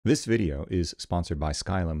This video is sponsored by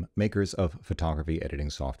Skylum, makers of photography editing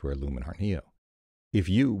software Luminar Neo. If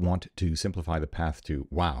you want to simplify the path to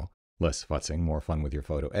wow, less futzing, more fun with your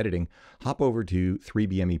photo editing, hop over to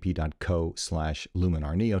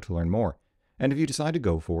 3bmep.co/Luminar Neo to learn more. And if you decide to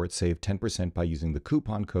go for it, save 10% by using the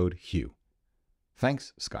coupon code HUGH.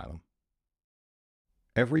 Thanks, Skylum.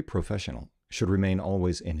 Every professional should remain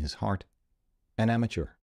always in his heart an amateur.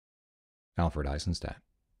 Alfred Eisenstadt.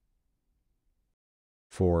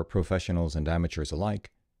 For professionals and amateurs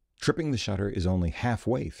alike, tripping the shutter is only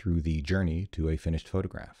halfway through the journey to a finished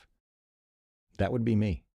photograph. That would be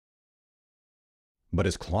me. But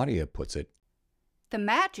as Claudia puts it, the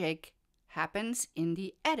magic happens in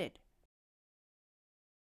the edit.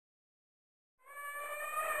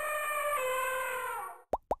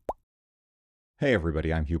 Hey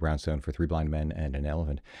everybody, I'm Hugh Brownstone for Three Blind Men and an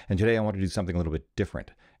Elephant, and today I want to do something a little bit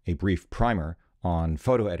different, a brief primer on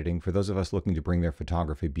photo editing for those of us looking to bring their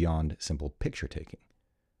photography beyond simple picture taking.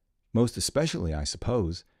 Most especially, I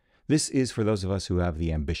suppose, this is for those of us who have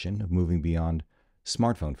the ambition of moving beyond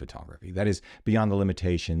smartphone photography. That is, beyond the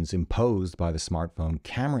limitations imposed by the smartphone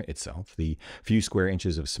camera itself, the few square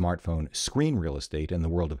inches of smartphone screen real estate, and the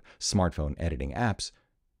world of smartphone editing apps.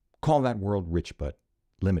 Call that world rich but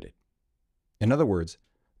limited. In other words,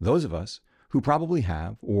 those of us who probably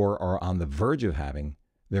have or are on the verge of having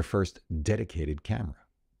their first dedicated camera.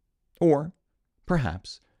 Or,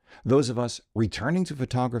 perhaps, those of us returning to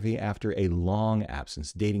photography after a long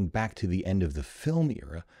absence dating back to the end of the film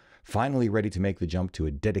era, finally ready to make the jump to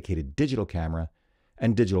a dedicated digital camera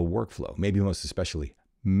and digital workflow, maybe most especially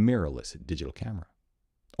mirrorless digital camera.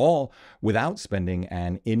 All without spending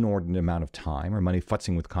an inordinate amount of time or money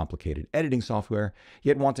futzing with complicated editing software,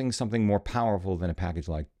 yet wanting something more powerful than a package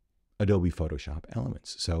like Adobe Photoshop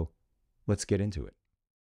Elements. So let's get into it.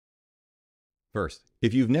 First,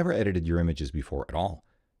 if you've never edited your images before at all,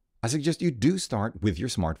 I suggest you do start with your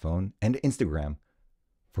smartphone and Instagram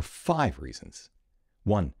for 5 reasons.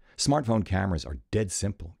 1. Smartphone cameras are dead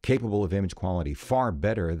simple, capable of image quality far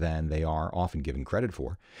better than they are often given credit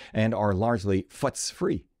for, and are largely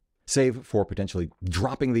futz-free, save for potentially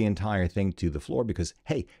dropping the entire thing to the floor because,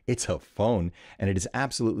 hey, it's a phone, and it is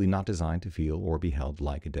absolutely not designed to feel or be held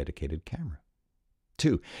like a dedicated camera.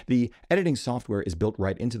 2. The editing software is built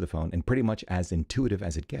right into the phone and pretty much as intuitive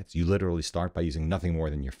as it gets. You literally start by using nothing more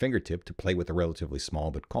than your fingertip to play with the relatively small,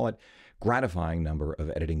 but call it gratifying number of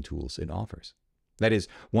editing tools it offers. That is,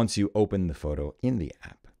 once you open the photo in the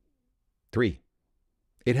app. 3.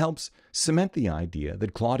 It helps cement the idea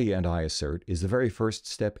that Claudia and I assert is the very first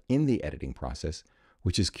step in the editing process,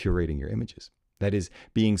 which is curating your images. That is,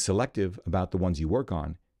 being selective about the ones you work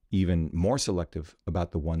on, even more selective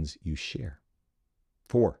about the ones you share.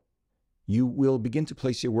 4. You will begin to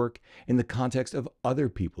place your work in the context of other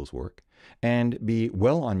people's work and be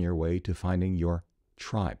well on your way to finding your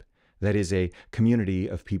tribe. That is, a community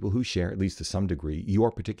of people who share, at least to some degree,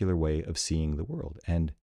 your particular way of seeing the world.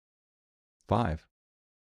 And 5.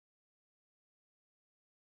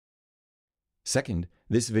 Second,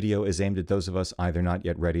 this video is aimed at those of us either not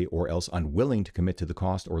yet ready or else unwilling to commit to the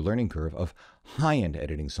cost or learning curve of high-end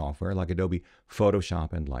editing software like Adobe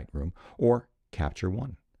Photoshop and Lightroom or Capture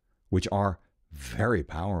One, which are very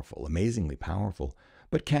powerful, amazingly powerful,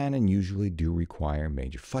 but can and usually do require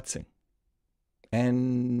major futzing.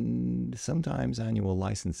 And sometimes annual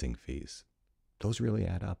licensing fees. Those really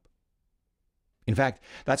add up. In fact,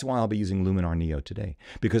 that's why I'll be using Luminar Neo today,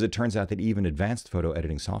 because it turns out that even advanced photo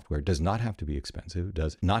editing software does not have to be expensive,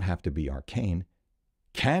 does not have to be arcane,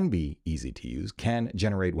 can be easy to use, can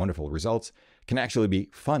generate wonderful results, can actually be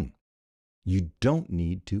fun. You don't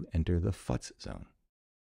need to enter the futz zone.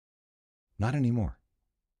 Not anymore.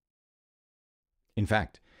 In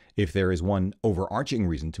fact, if there is one overarching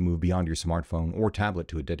reason to move beyond your smartphone or tablet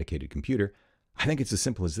to a dedicated computer, I think it's as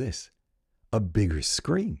simple as this: a bigger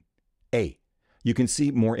screen. A, you can see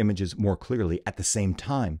more images more clearly at the same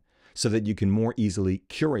time so that you can more easily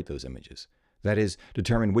curate those images. That is,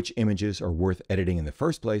 determine which images are worth editing in the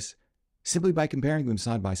first place simply by comparing them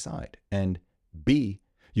side by side. And B,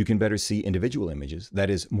 you can better see individual images, that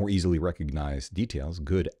is, more easily recognize details,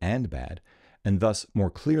 good and bad, and thus more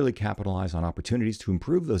clearly capitalize on opportunities to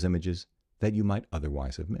improve those images that you might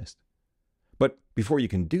otherwise have missed. But before you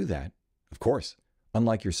can do that, of course,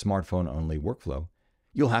 unlike your smartphone-only workflow,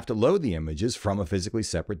 you'll have to load the images from a physically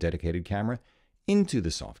separate dedicated camera into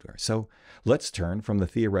the software. So let's turn from the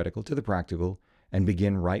theoretical to the practical and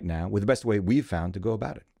begin right now with the best way we've found to go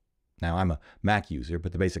about it. Now, I'm a Mac user,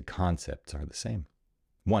 but the basic concepts are the same.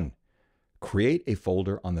 1. Create a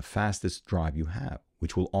folder on the fastest drive you have,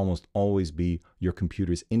 which will almost always be your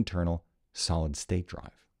computer's internal solid-state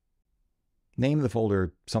drive. Name the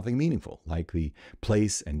folder something meaningful, like the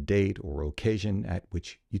place and date or occasion at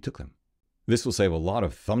which you took them. This will save a lot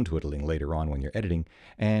of thumb twiddling later on when you're editing,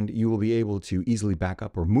 and you will be able to easily back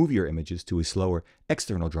up or move your images to a slower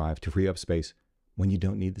external drive to free up space when you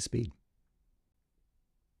don't need the speed.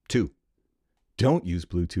 2. Don't use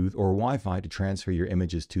Bluetooth or Wi-Fi to transfer your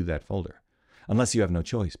images to that folder, unless you have no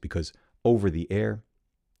choice, because over-the-air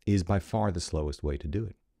is by far the slowest way to do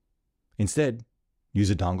it. Instead, use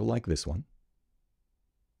a dongle like this one,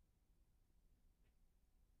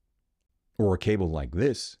 or a cable like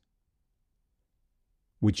this,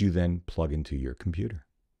 which you then plug into your computer.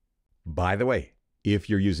 By the way, if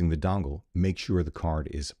you're using the dongle, make sure the card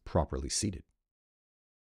is properly seated.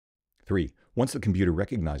 3. Once the computer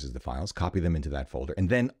recognizes the files, copy them into that folder, and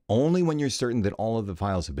then only when you're certain that all of the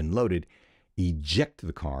files have been loaded, eject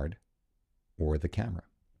the card or the camera.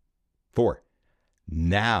 4.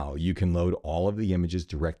 Now you can load all of the images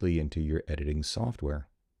directly into your editing software.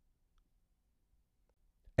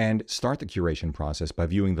 And start the curation process by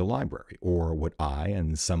viewing the library, or what I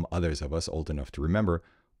and some others of us old enough to remember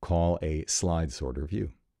call a slide sorter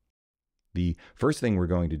view. The first thing we're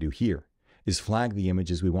going to do here is flag the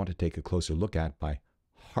images we want to take a closer look at by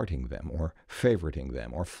hearting them, or favoriting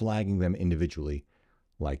them, or flagging them individually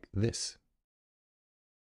like this.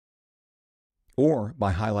 Or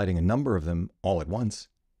by highlighting a number of them all at once,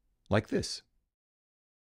 like this.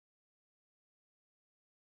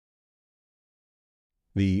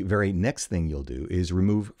 The very next thing you'll do is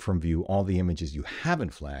remove from view all the images you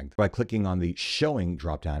haven't flagged by clicking on the Showing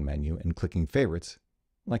drop-down menu and clicking Favorites,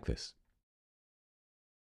 like this.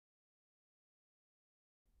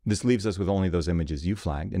 This leaves us with only those images you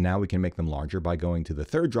flagged, and now we can make them larger by going to the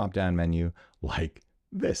third drop-down menu, like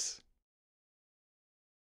this.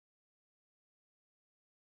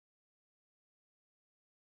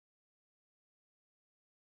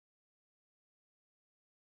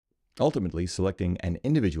 Ultimately, selecting an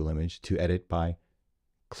individual image to edit by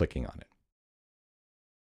clicking on it.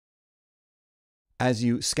 As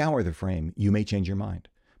you scour the frame, you may change your mind.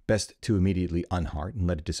 Best to immediately unheart and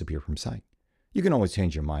let it disappear from sight. You can always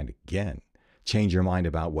change your mind again. Change your mind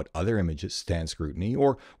about what other images stand scrutiny,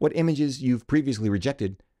 or what images you've previously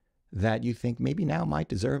rejected that you think maybe now might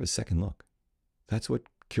deserve a second look. That's what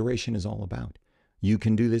curation is all about. You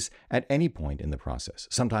can do this at any point in the process.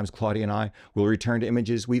 Sometimes Claudia and I will return to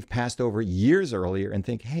images we've passed over years earlier and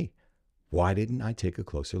think, hey, why didn't I take a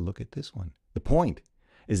closer look at this one? The point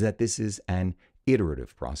is that this is an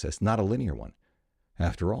iterative process, not a linear one.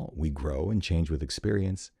 After all, we grow and change with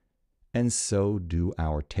experience, and so do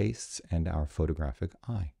our tastes and our photographic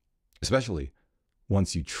eye, especially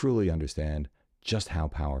once you truly understand just how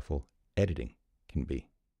powerful editing can be.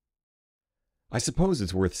 I suppose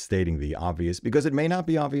it's worth stating the obvious because it may not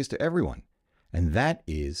be obvious to everyone, and that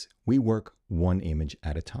is we work one image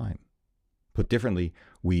at a time. Put differently,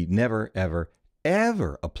 we never, ever,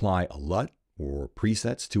 ever apply a LUT or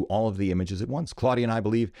presets to all of the images at once. Claudia and I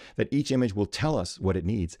believe that each image will tell us what it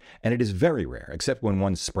needs, and it is very rare, except when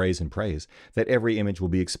one sprays and prays, that every image will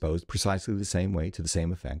be exposed precisely the same way to the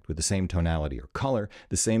same effect, with the same tonality or color,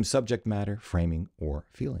 the same subject matter, framing, or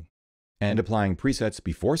feeling. And applying presets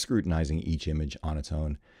before scrutinizing each image on its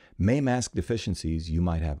own may mask deficiencies you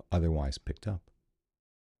might have otherwise picked up.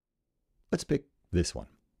 Let's pick this one.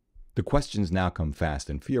 The questions now come fast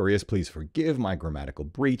and furious. Please forgive my grammatical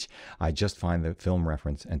breach. I just find the film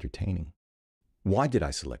reference entertaining. Why did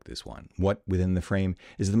I select this one? What within the frame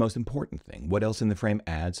is the most important thing? What else in the frame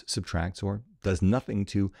adds, subtracts, or does nothing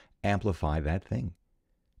to amplify that thing?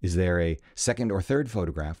 Is there a second or third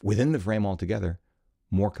photograph within the frame altogether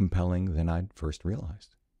more compelling than I'd first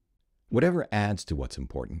realized? Whatever adds to what's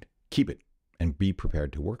important, keep it and be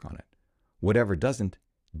prepared to work on it. Whatever doesn't,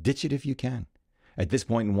 ditch it if you can. At this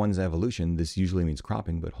point in one's evolution, this usually means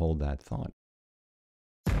cropping, but hold that thought.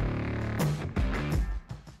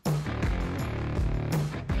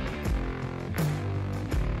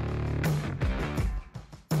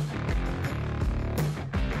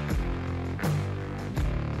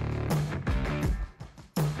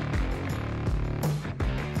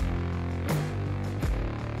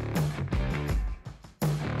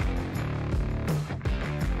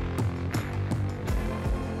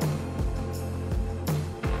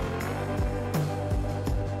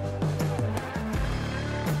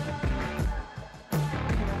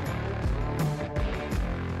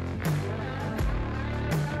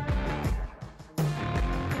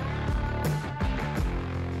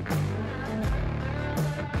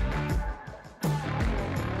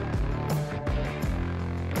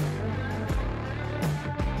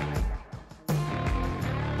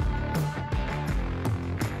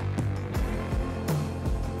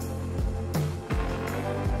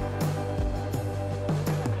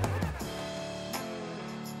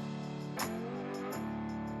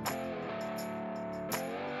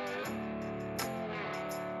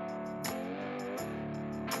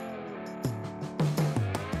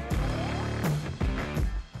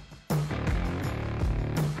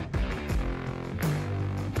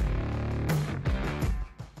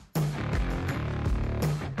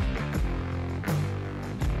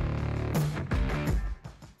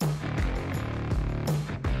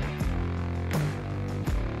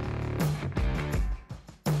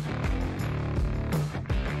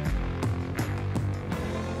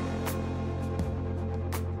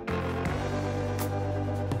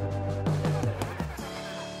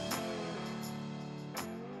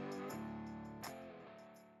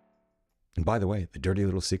 And by the way, the dirty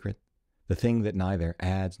little secret, the thing that neither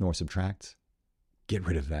adds nor subtracts, get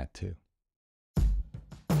rid of that too.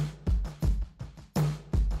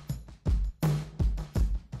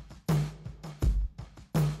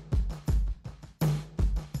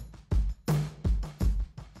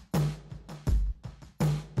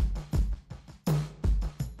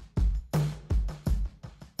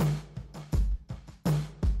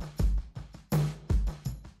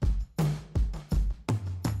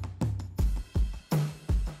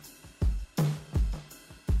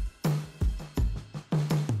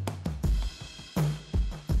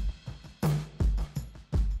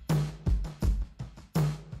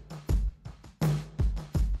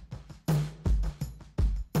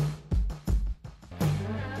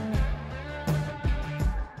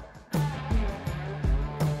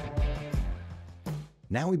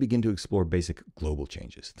 Now we begin to explore basic global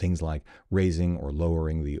changes, things like raising or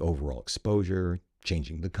lowering the overall exposure,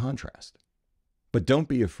 changing the contrast. But don't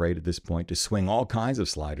be afraid at this point to swing all kinds of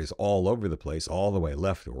sliders all over the place, all the way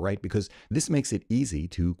left or right, because this makes it easy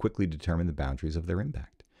to quickly determine the boundaries of their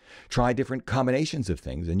impact. Try different combinations of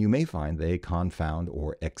things, and you may find they confound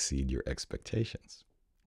or exceed your expectations.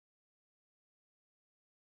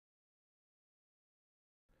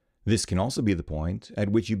 This can also be the point at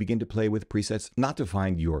which you begin to play with presets not to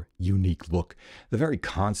find your unique look. The very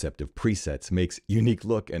concept of presets makes unique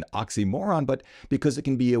look an oxymoron, but because it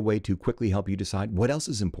can be a way to quickly help you decide what else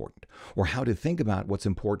is important, or how to think about what's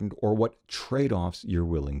important, or what trade-offs you're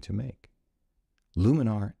willing to make.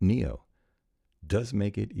 Luminar Neo does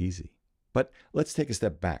make it easy. But let's take a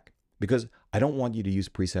step back, because I don't want you to use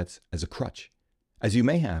presets as a crutch, as you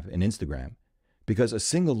may have in Instagram, because a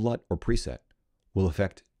single LUT or preset will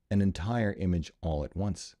affect an entire image all at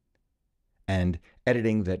once. And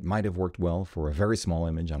editing that might have worked well for a very small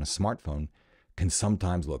image on a smartphone can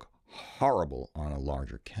sometimes look horrible on a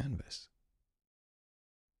larger canvas.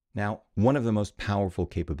 Now, one of the most powerful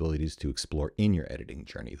capabilities to explore in your editing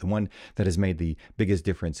journey, the one that has made the biggest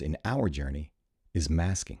difference in our journey, is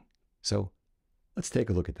masking. So let's take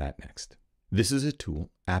a look at that next. This is a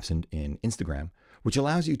tool absent in Instagram, which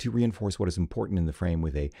allows you to reinforce what is important in the frame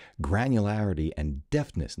with a granularity and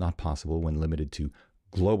deftness not possible when limited to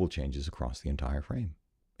global changes across the entire frame.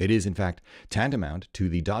 It is, in fact, tantamount to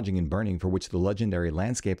the dodging and burning for which the legendary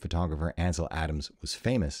landscape photographer Ansel Adams was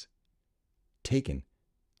famous, taken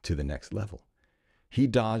to the next level. He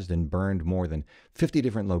dodged and burned more than 50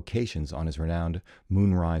 different locations on his renowned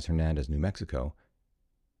Moonrise Hernandez, New Mexico,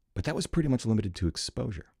 but that was pretty much limited to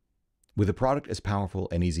exposure. With a product as powerful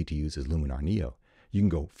and easy to use as Luminar Neo, you can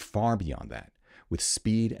go far beyond that, with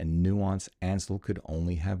speed and nuance Ansel could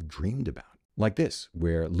only have dreamed about. Like this,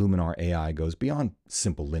 where Luminar AI goes beyond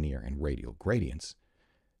simple linear and radial gradients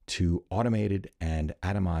to automated and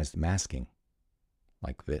atomized masking,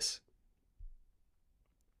 like this.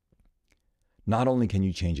 Not only can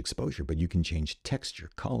you change exposure, but you can change texture,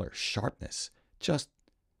 color, sharpness. Just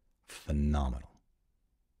phenomenal.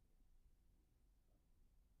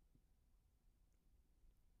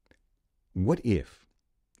 What if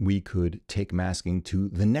we could take masking to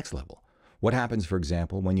the next level? What happens, for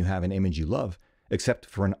example, when you have an image you love, except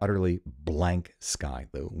for an utterly blank sky?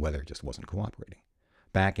 The weather just wasn't cooperating.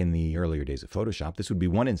 Back in the earlier days of Photoshop, this would be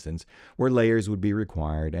one instance where layers would be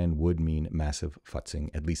required and would mean massive futzing,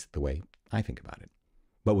 at least the way I think about it.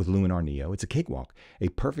 But with Luminar Neo, it's a cakewalk, a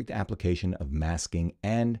perfect application of masking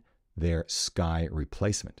and their sky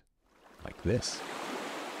replacement, like this.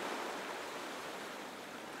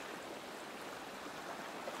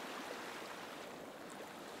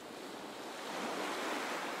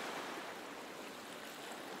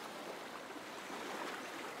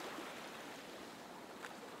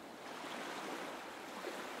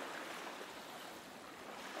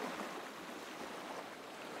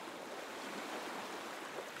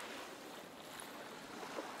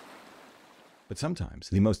 But sometimes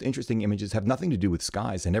the most interesting images have nothing to do with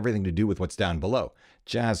skies and everything to do with what's down below.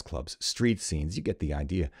 Jazz clubs, street scenes, you get the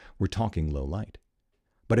idea. We're talking low light.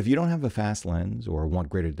 But if you don't have a fast lens or want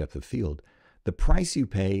greater depth of field, the price you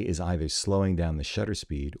pay is either slowing down the shutter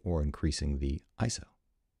speed or increasing the ISO.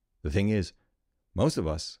 The thing is, most of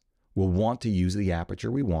us will want to use the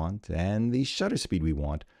aperture we want and the shutter speed we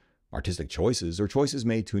want, artistic choices or choices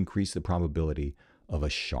made to increase the probability of a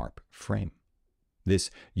sharp frame.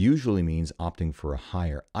 This usually means opting for a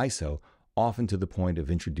higher ISO, often to the point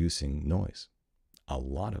of introducing noise, a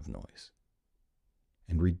lot of noise,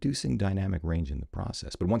 and reducing dynamic range in the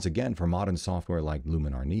process. But once again, for modern software like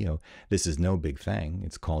Luminar Neo, this is no big thing.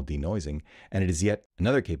 It's called denoising, and it is yet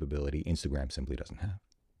another capability Instagram simply doesn't have,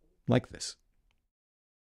 like this.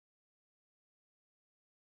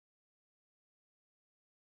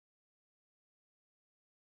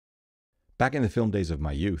 Back in the film days of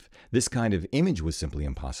my youth, this kind of image was simply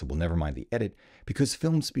impossible, never mind the edit, because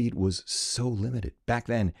film speed was so limited. Back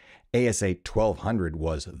then, ASA 1200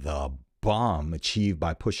 was the bomb achieved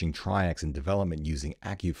by pushing Tri-X in development using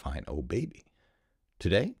AccuFine, oh baby.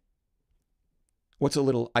 Today? What's a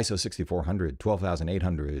little ISO 6400,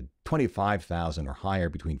 12800, 25,000 or higher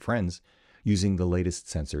between friends using the latest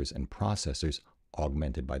sensors and processors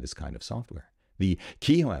augmented by this kind of software? The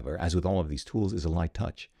key, however, as with all of these tools, is a light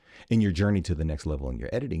touch. In your journey to the next level in your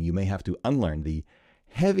editing, you may have to unlearn the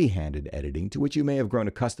heavy-handed editing to which you may have grown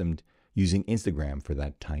accustomed using Instagram for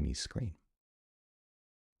that tiny screen.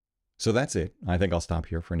 So that's it. I think I'll stop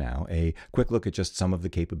here for now. A quick look at just some of the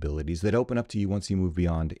capabilities that open up to you once you move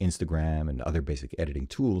beyond Instagram and other basic editing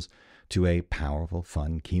tools to a powerful,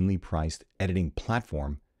 fun, keenly priced editing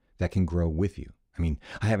platform that can grow with you. I mean,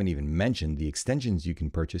 I haven't even mentioned the extensions you can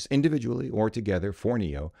purchase individually or together for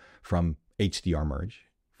Neo, from HDR merge,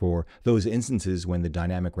 for those instances when the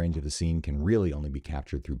dynamic range of the scene can really only be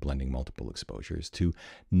captured through blending multiple exposures, to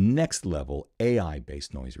next level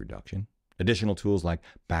AI-based noise reduction, additional tools like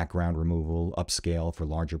background removal, upscale for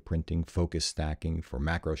larger printing, focus stacking for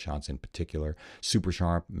macro shots in particular, super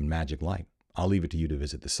sharp, and magic light. I'll leave it to you to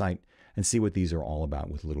visit the site and see what these are all about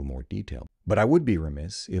with a little more detail. But I would be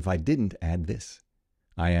remiss if I didn't add this.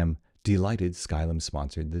 I am delighted Skylum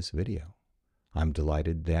sponsored this video. I'm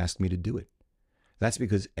delighted they asked me to do it. That's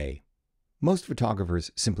because A, most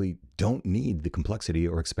photographers simply don't need the complexity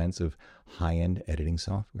or expense of high-end editing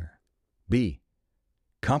software. B,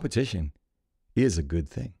 competition is a good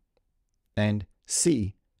thing. And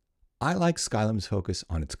C, I like Skylum's focus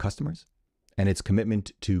on its customers and its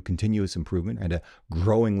commitment to continuous improvement and a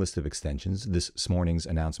growing list of extensions, this morning's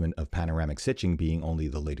announcement of panoramic stitching being only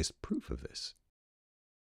the latest proof of this.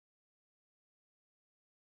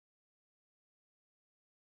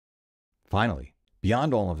 Finally,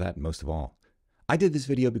 beyond all of that, and most of all, I did this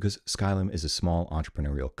video because Skylum is a small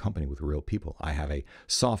entrepreneurial company with real people. I have a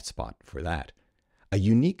soft spot for that. A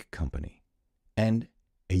unique company and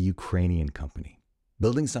a Ukrainian company,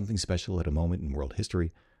 building something special at a moment in world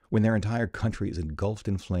history when their entire country is engulfed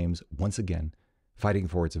in flames once again, fighting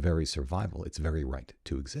for its very survival, its very right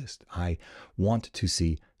to exist. I want to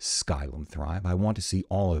see Skylum thrive. I want to see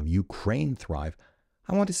all of Ukraine thrive.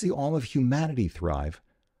 I want to see all of humanity thrive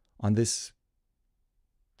on this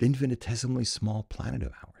infinitesimally small planet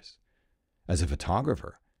of ours. As a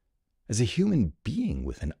photographer, as a human being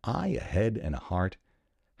with an eye, a head, and a heart,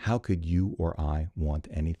 how could you or I want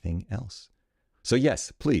anything else? So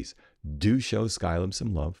yes, please do show Skylum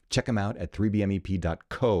some love. Check them out at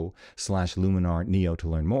 3bmep.co/Luminar Neo to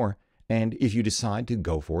learn more. And if you decide to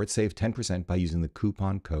go for it, save 10% by using the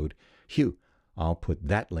coupon code HUGH. I'll put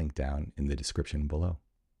that link down in the description below.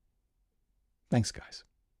 Thanks, guys.